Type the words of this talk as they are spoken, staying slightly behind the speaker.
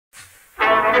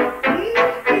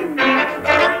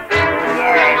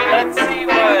Let's see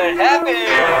what happens.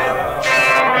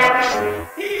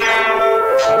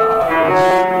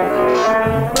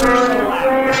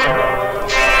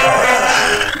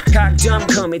 Cock dump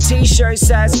cummy, t-shirt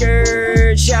size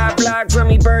skirt, shot block from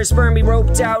me, burst sperm me,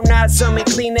 roped out, not summit,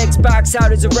 Kleenex box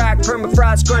out as a rock,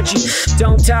 permafrost crunchy.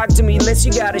 Don't talk to me unless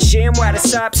you got a sham, why to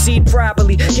sop seed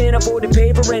properly. Can't afford to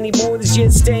pay for anymore, there's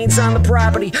shit stains on the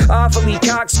property. Awfully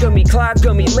cock scummy, clock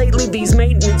gummy, lately these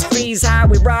maintenance fees,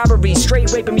 highway robbery,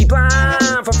 straight raping me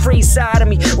blind for free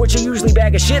sodomy, which I usually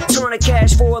bag a shit ton of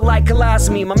cash for like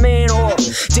colostomy. My man all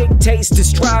dictates to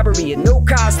strawberry at no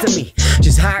cost to me,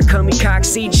 just hot cummy, cock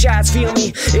seed shots, feel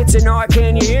me, it's an art,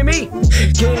 can you hear me?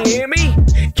 Can you hear me?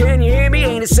 Can you hear me?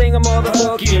 Ain't a single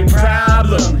motherfucking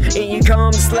problem in your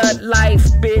cum slut life,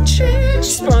 bitch.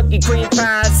 Spunky cream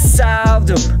pies, solved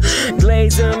them,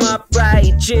 glaze them up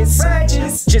righteous,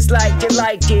 just like you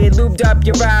like it, lubed up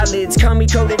your eyelids, cummy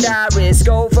coated iris,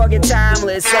 go fucking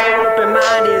timeless, so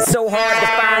open-minded, so hard to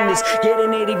find this, get a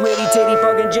nitty-gritty titty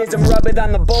fucking jizz and rub it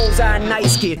on the bullseye,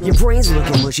 nice kid. Your brain's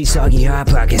looking mushy, soggy hot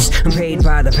pockets, I'm paid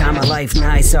by the pound, my life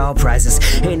nice, all prizes,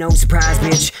 ain't no surprise,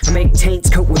 bitch. I make taints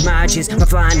coat with my jizz, my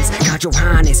finest, got your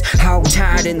highness, hog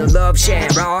tied in the love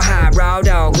shack, raw high, raw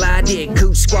dog, glide dick,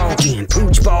 cooch squawking,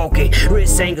 pooch balking,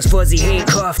 wrist angles fuzzy,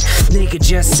 handcuffed, naked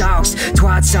just socks,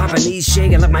 twat stomping, knees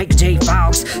shaking like Michael J.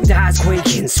 Fox, thighs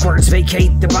quaking, squirts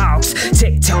vacate the box,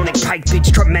 tectonic pike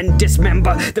pitch, tremendous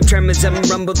member, them tremors, them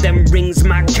rumble, them rings,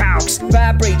 my cocks,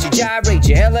 vibrate you, gyrate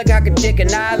you, helicopter dick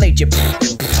annihilate you,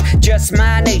 just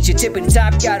my nature, tip of the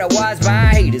top, gotta watch by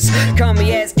haters, call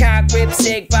me ass cock, rip,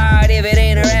 sick, fired, if it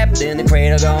ain't a rap, then the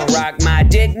cradle gon' rock my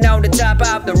dick, know the top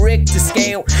off the Richter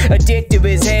scale, addictive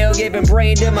as hell, giving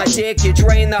brain to my dick, you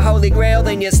drain the holy grail,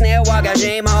 then you snail, walk out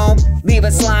shame home, leave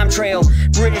a slime trail,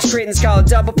 British critins call it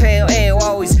double pale ale,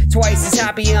 always twice as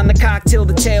happy on the cock till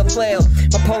the tail flail,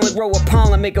 my Poland grow a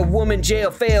pollen, make a woman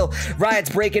jail fail, riots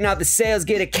breaking out the sails,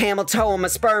 get a camel toe on my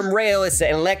sperm rail, it's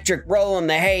an electric roll in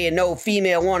the hay, and no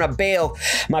female wanna bail,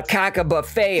 my cock a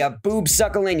buffet, a boob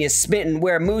suckle and you smitten,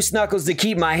 wear moose knuckles to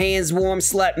keep my hands warm,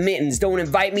 slut mittens, don't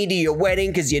invite me to your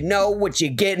wedding, cause you know what you're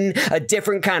getting, a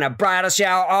different kind of bridal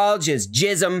shower, all just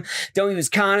jism, don't use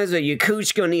condoms or your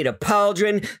cooch gonna need a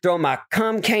pauldron, throw my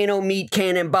cum cano meat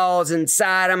cannonballs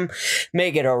inside them,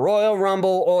 make it a Royal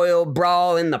Rumble oil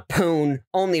brawl in the poon,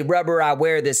 only rubber I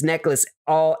wear this necklace,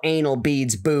 all anal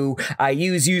beads, boo, I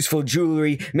use useful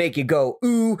jewelry, make you go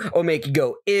ooh, or make you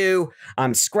go ew,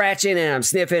 I'm scratching and I'm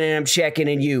sniffing and I'm checking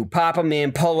and you, pop them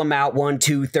in, pull them out, 1,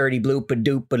 2, 30, bloop, a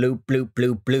doop, a loop, bloop,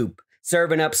 bloop, bloop,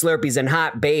 serving up Slurpees and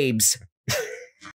hot babes.